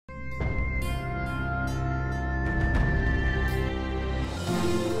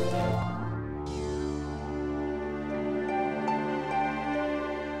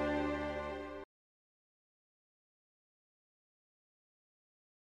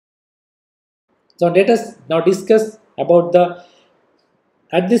So let us now discuss about the,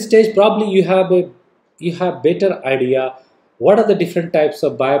 at this stage probably you have better idea what are the different types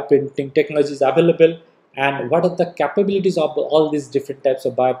of bioprinting technologies available and what are the capabilities of all these different types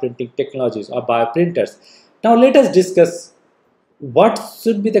of bioprinting technologies or bioprinters. Now let us discuss what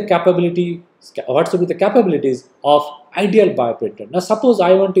should be the capabilities of ideal bioprinter. Now suppose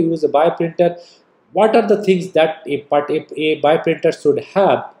I want to use a bioprinter, what are the things that a bioprinter should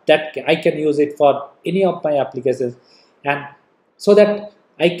have that I can use it for any of my applications, and so that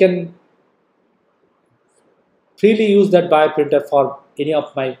I can freely use that bioprinter for any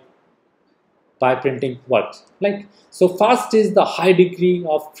of my bioprinting works. Like, so first is the high degree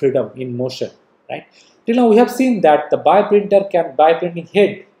of freedom in motion, right? Till now we have seen that the bioprinting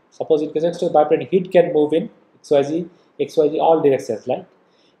head, suppose in case of bioprinting head can move in XYZ all directions, right?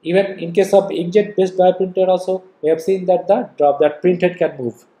 Even in case of inkjet based bioprinter also, we have seen that that print head can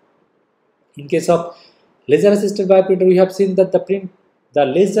move. In case of laser assisted bioprinter, we have seen that the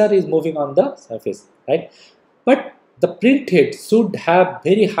laser is moving on the surface, right? But the print head should have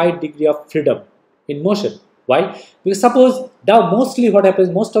very high degree of freedom in motion. Why? Because suppose now mostly what happens,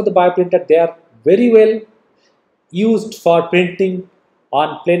 most of the bioprinter, they are very well used for printing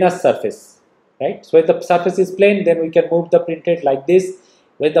on planar surface, right? So when the surface is plain, then we can move the print head like this.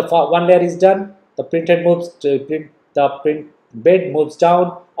 When the one layer is done, the print head moves to the print bed moves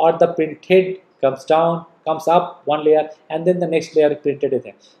down, or the print head comes down, comes up one layer, and then the next layer is printed in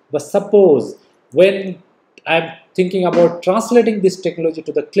there. But suppose when I'm thinking about translating this technology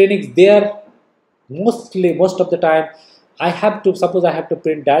to the clinics, there most of the time I have to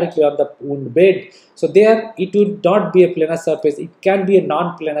print directly on the wound bed. So there it would not be a planar surface, it can be a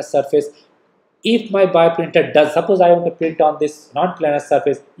non-planar surface. If my bioprinter does, suppose I want to print on this non-planar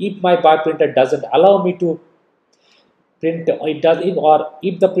surface, if my bioprinter doesn't allow me to print,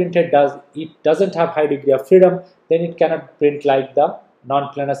 if the printer doesn't have high degree of freedom, then it cannot print like the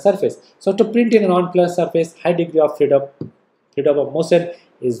non-planar surface. So to print in a non-planar surface, high degree of freedom of motion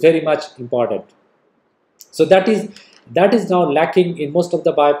is very much important. So that is now lacking in most of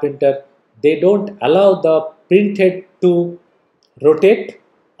the bioprinter. They don't allow the print head to rotate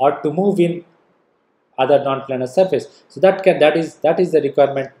or to move in other non-planar surface. So that is the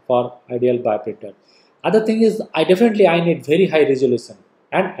requirement for ideal bioprinter. Other thing is I need very high resolution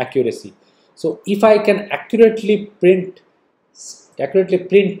and accuracy. So if I can accurately print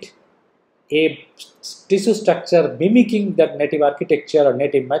a tissue structure mimicking that native architecture or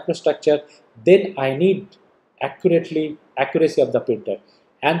native microstructure, then I need accuracy of the printer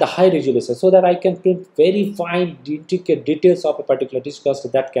and the high resolution, so that I can print very fine intricate details of a particular tissue structure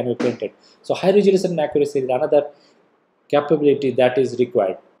that can be printed. So high resolution and accuracy is another capability that is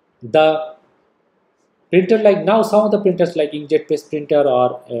required. The printer, like now some of the printers like inkjet based printer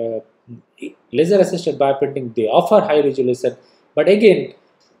or laser assisted bioprinting, they offer high resolution, but again,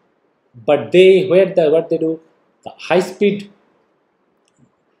 what they do, the high speed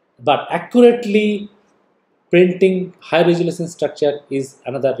but accurately printing high resolution structure is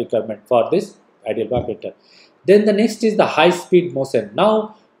another requirement for this ideal bioprinter. Then the next is the high speed motion.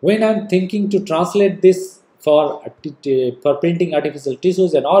 Now when I'm thinking to translate this for printing artificial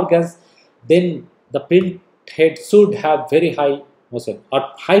tissues and organs, then the print head should have very high motion or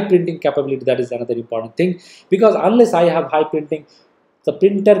high printing capability. That is another important thing, because unless I have high printing, the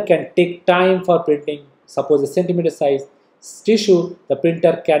printer can take time for printing. Suppose a centimeter size tissue, the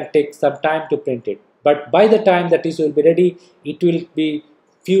printer can take some time to print it. But by the time the tissue will be ready, it will be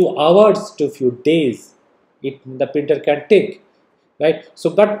few hours to few days. The printer can take, right? So,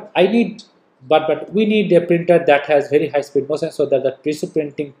 but we need a printer that has very high speed motion, so that the tissue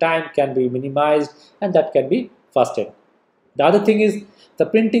printing time can be minimized and that can be faster. The other thing is the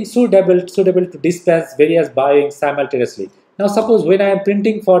printing should able to dispense various bioinks simultaneously. Now suppose when I am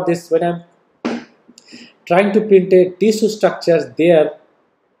printing for this, when I am trying to print a tissue structures, there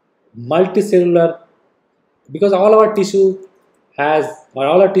multicellular, because all our tissues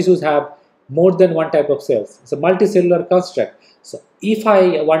have more than one type of cells. It's a multicellular construct. So if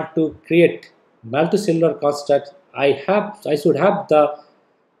I want to create multicellular construct, I should have the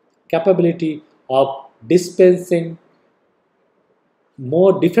capability of dispensing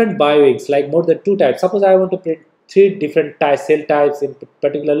more different bioinks, like more than two types. Suppose I want to print 3 different cell types in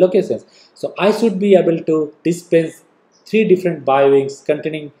particular locations. So I should be able to dispense 3 different bioinks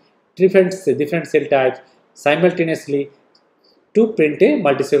containing different cell types simultaneously to print a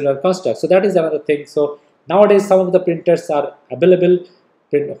multicellular construct. So that is another thing. So nowadays some of the printers are available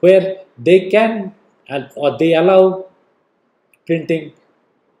where they can or they allow printing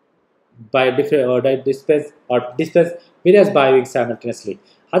by dispense various bioinks simultaneously.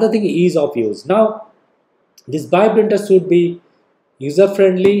 Other thing, ease of use. Now, this bioprinter should be user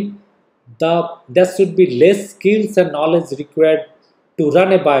friendly. There should be less skills and knowledge required to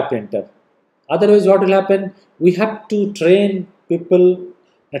run a bioprinter. Otherwise, what will happen? We have to train people.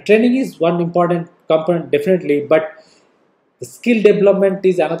 Now, training is one important component, definitely, but the skill development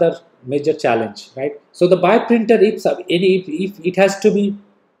is another major challenge, right? So the bioprinter, if it has to be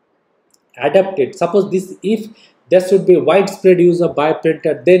adapted, suppose this, if there should be widespread use of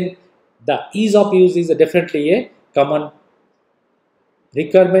bioprinter, then the ease of use is definitely a common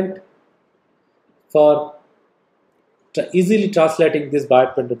requirement for easily translating this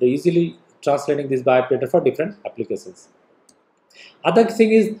bioprinter for different applications. Other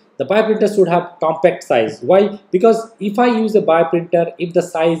thing is the bioprinter should have compact size. Why? Because if I use a bioprinter, if the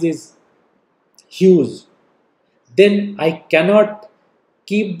size is huge, then I cannot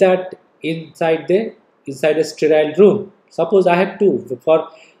keep that inside a sterile room. Suppose I have to, for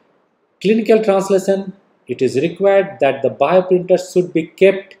clinical translation, it is required that the bioprinter should be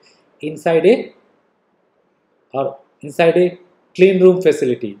kept inside a clean room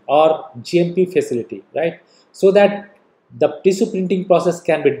facility or GMP facility, right? So that the tissue printing process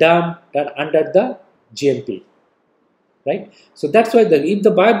can be done under the GMP, right? So that's why if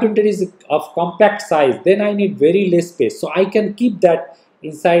the bioprinter is of compact size, then I need very less space. So I can keep that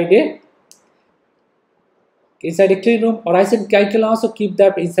inside a clean room, or I can also keep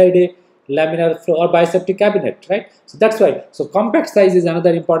that inside a laminar flow or biseptic cabinet, right? So that's why. So compact size is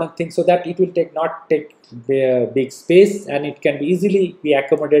another important thing, so that it will not take big space and it can be easily be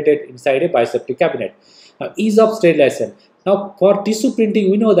accommodated inside a biseptic cabinet. Now, ease of sterilization. Now, for tissue printing,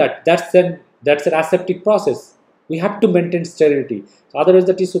 we know that that's an aseptic process. We have to maintain sterility. So otherwise,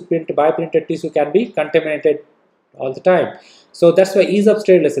 the bioprinted tissue can be contaminated all the time. So that's why ease of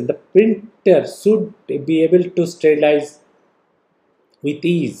sterilization. The printer should be able to sterilize with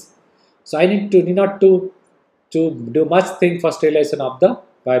ease. So I need not to do much thing for sterilization of the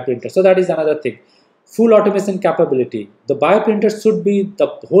bioprinter. So that is another thing. Full automation capability. The bioprinter should be, the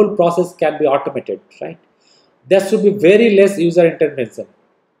whole process can be automated, right? There should be very less user intervention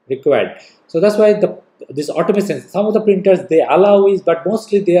required. So that's why this automation, some of the printers they allow is, but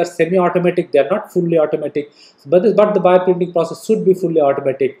mostly they are semi-automatic, they are not fully automatic. But the bioprinting process should be fully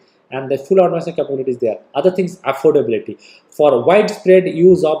automatic, and the full automation capability is there. Other things, affordability. For widespread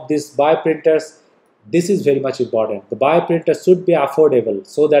use of these bioprinters, this is very much important. The bioprinter should be affordable,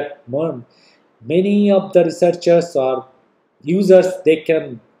 so that many of the researchers or users, they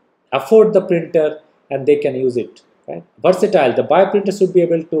can afford the printer and they can use it, right? Versatile. The bioprinter should be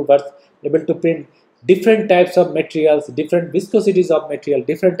able to print different types of materials, different viscosities of material,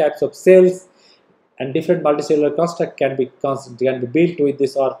 different types of cells, and different multicellular construct can be built with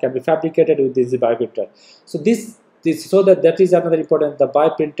this, or can be fabricated with this bioprinter. So that is another important. The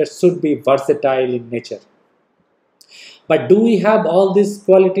bioprinter should be versatile in nature. But do we have all these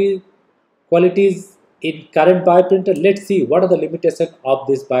qualities in current bioprinter? Let's see what are the limitations of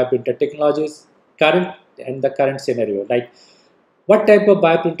these bioprinter technologies current scenario. Like, what type of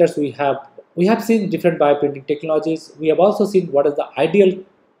bioprinters we have. We have seen different bioprinting technologies. We have also seen what is the ideal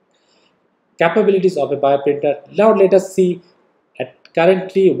capabilities of a bioprinter. Now let us see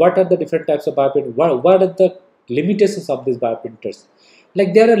currently what are the different types of bioprinters. What are the limitations of these bioprinters?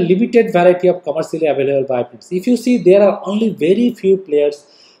 Like, there are limited variety of commercially available bioprinters. If you see, there are only very few players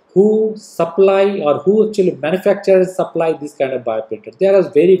who supply or who actually manufacture and supply this kind of bioprinters. There are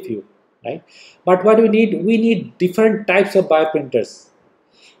very few, right? But what we need? We need different types of bioprinters.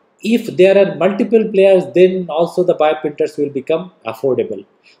 If there are multiple players, then also the bioprinters will become affordable.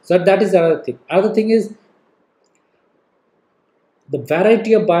 So that is another thing. Another thing is the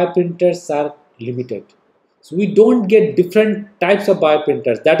variety of bioprinters are limited. So we don't get different types of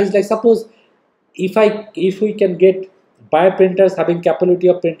bioprinters. That is like, suppose if we can get bioprinters having capability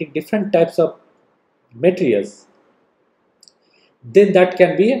of printing different types of materials, then that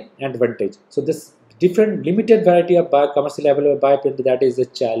can be an advantage. So this different limited variety of commercially available bioprinter, that is a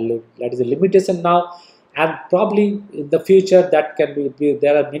challenge, that is a limitation now, and probably in the future that can be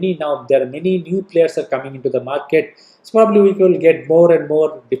there are many new players are coming into the market. So probably we will get more and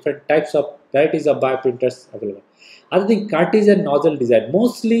more different types of varieties of bioprinters available. Other thing, cartridge and nozzle design.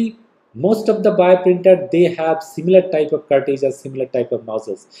 Most of the bioprinter, they have similar type of cartridge and similar type of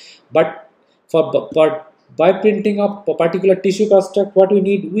nozzles, but for bioprinting of a particular tissue construct, what we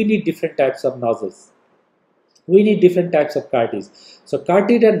need different types of nozzles. We need different types of cartridges. So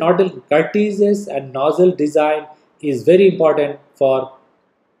cartridges and nozzle design is very important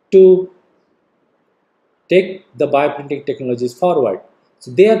to take the bioprinting technologies forward.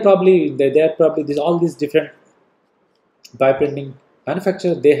 So all these different bioprinting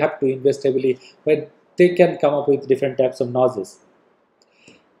manufacturer, they have to invest heavily, but they can come up with different types of nozzles.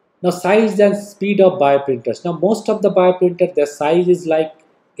 Now, size and speed of bioprinters. Now, most of the bioprinter, their size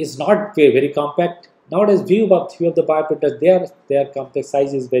is not very compact. Nowadays, few of the bioprinters, their compact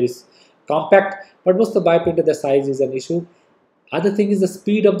size is very compact, but most of the bioprinter, the size is an issue. Other thing is the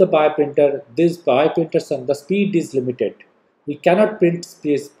speed of the bioprinter. These bioprinters, and the speed is limited. We cannot print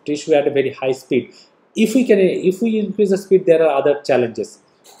tissue at a very high speed. If we increase the speed, there are other challenges.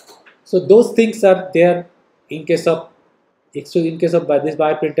 So those things are there in case of this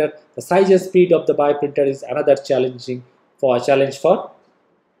bioprinter. The size and speed of the bioprinter is another challenge for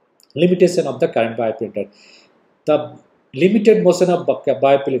limitation of the current bioprinter. The limited motion of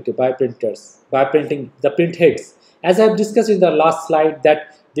bioprinting, the print heads. As I have discussed in the last slide,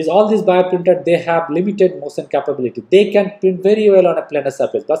 that all these bioprinters, they have limited motion capability. They can print very well on a planar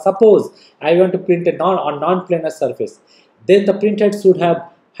surface. But suppose I want to print on non-planar surface, then the print head should have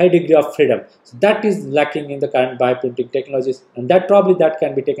high degree of freedom. So that is lacking in the current bioprinting technologies, and that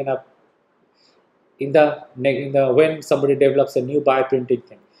can be taken up in the when somebody develops a new bioprinting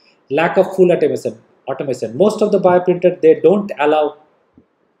thing. Lack of full automation. Most of the bioprinter, they don't allow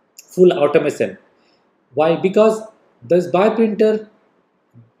full automation. Why? Because this bioprinter,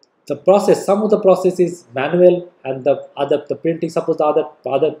 some of the process is manual, and the printing, suppose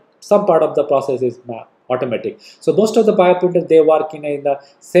some part of the process is automatic. So most of the bioprinters, they work in the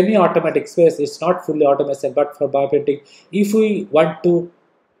semi-automatic space. It's not fully automation. But for bioprinting, if we want to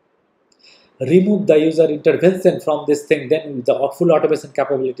remove the user intervention from this thing, then the full automation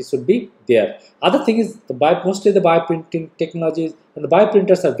capability should be there. Other thing is mostly the bioprinting technologies and the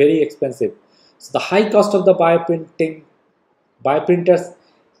bioprinters are very expensive. So the high cost of the bioprinters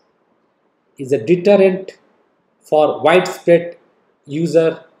is a deterrent for widespread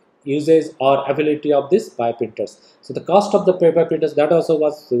usage or availability of these bioprinters. So the cost of the bioprinters, that also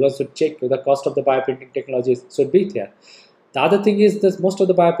was to check the cost of the bioprinting technologies should be there. The other thing is this: most of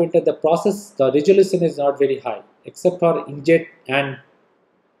the bioprinter, the resolution is not very high, except for inkjet and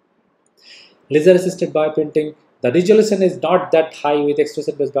laser assisted bioprinting. The resolution is not that high with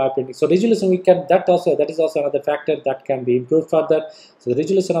extrusion based bioprinting. So resolution, that is also another factor that can be improved further. So the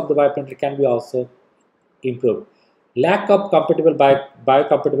resolution of the bioprinter can be also improved. Lack of compatible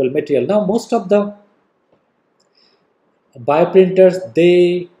biocompatible material. Now most of the bioprinters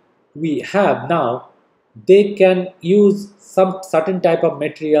we have now, they can use some certain type of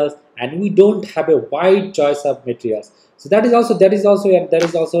materials, and we don't have a wide choice of materials. So that is also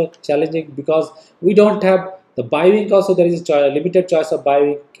challenging, because we don't have the bio-ink. Also there is a limited choice of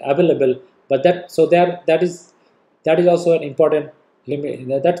bio-ink available, but that is also an important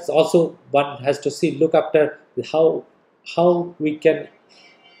limit. That's also one has to look after how we can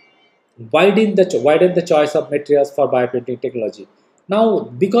widen the choice of materials for bioprinting technology. Now,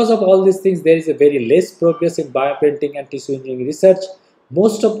 because of all these things, there is a very less progress in bioprinting and tissue engineering research.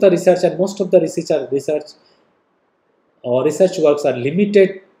 Most of the research works are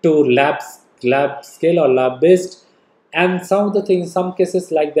limited to lab scale or lab based, and some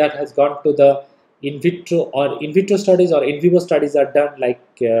cases like that has gone to the in vitro studies, or in vivo studies are done, like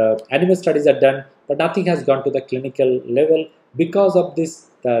animal studies are done, but nothing has gone to the clinical level because of the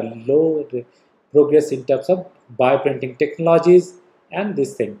low progress in terms of bioprinting technologies and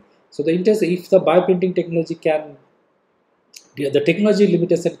this thing. So if the bioprinting technology the technology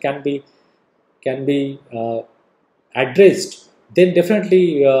limitation can be addressed, then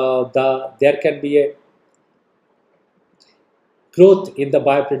definitely there can be a growth in the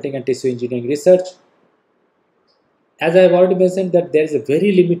bioprinting and tissue engineering research. As I have already mentioned, that there is a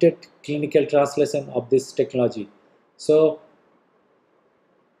very limited clinical translation of this technology. So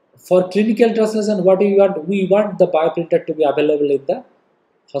for clinical translation, what do we want? We want the bioprinter to be available in the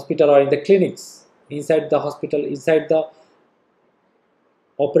hospital or in the clinics, inside the hospital, inside the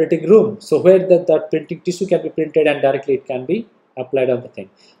operating room. So where the printing tissue can be printed and directly it can be applied on the thing.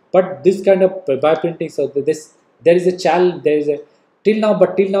 But this kind of bioprinting, so there is a challenge. Till now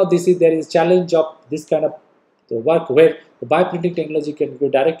there is a challenge of this kind of work, where the bioprinting technology can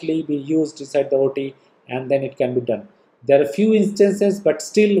directly be used inside the OT, and then it can be done. There are a few instances, but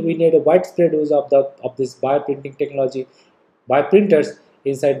still we need a widespread use of this bioprinting technology, bioprinters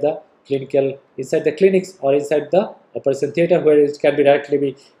inside the clinics or inside the operation theater, where it can be directly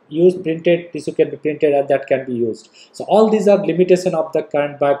be used, tissue can be printed, and that can be used. So all these are limitation of the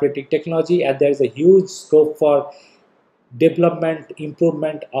current bioprinting technology, and there is a huge scope for development,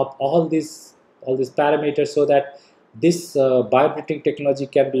 improvement of all these parameters, so that this bioprinting technology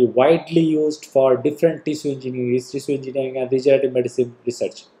can be widely used for different tissue engineering and regenerative medicine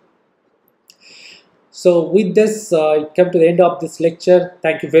research. So with this, come to the end of this lecture.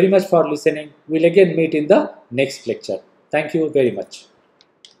 Thank you very much for listening. We'll again meet in the next lecture. Thank you very much.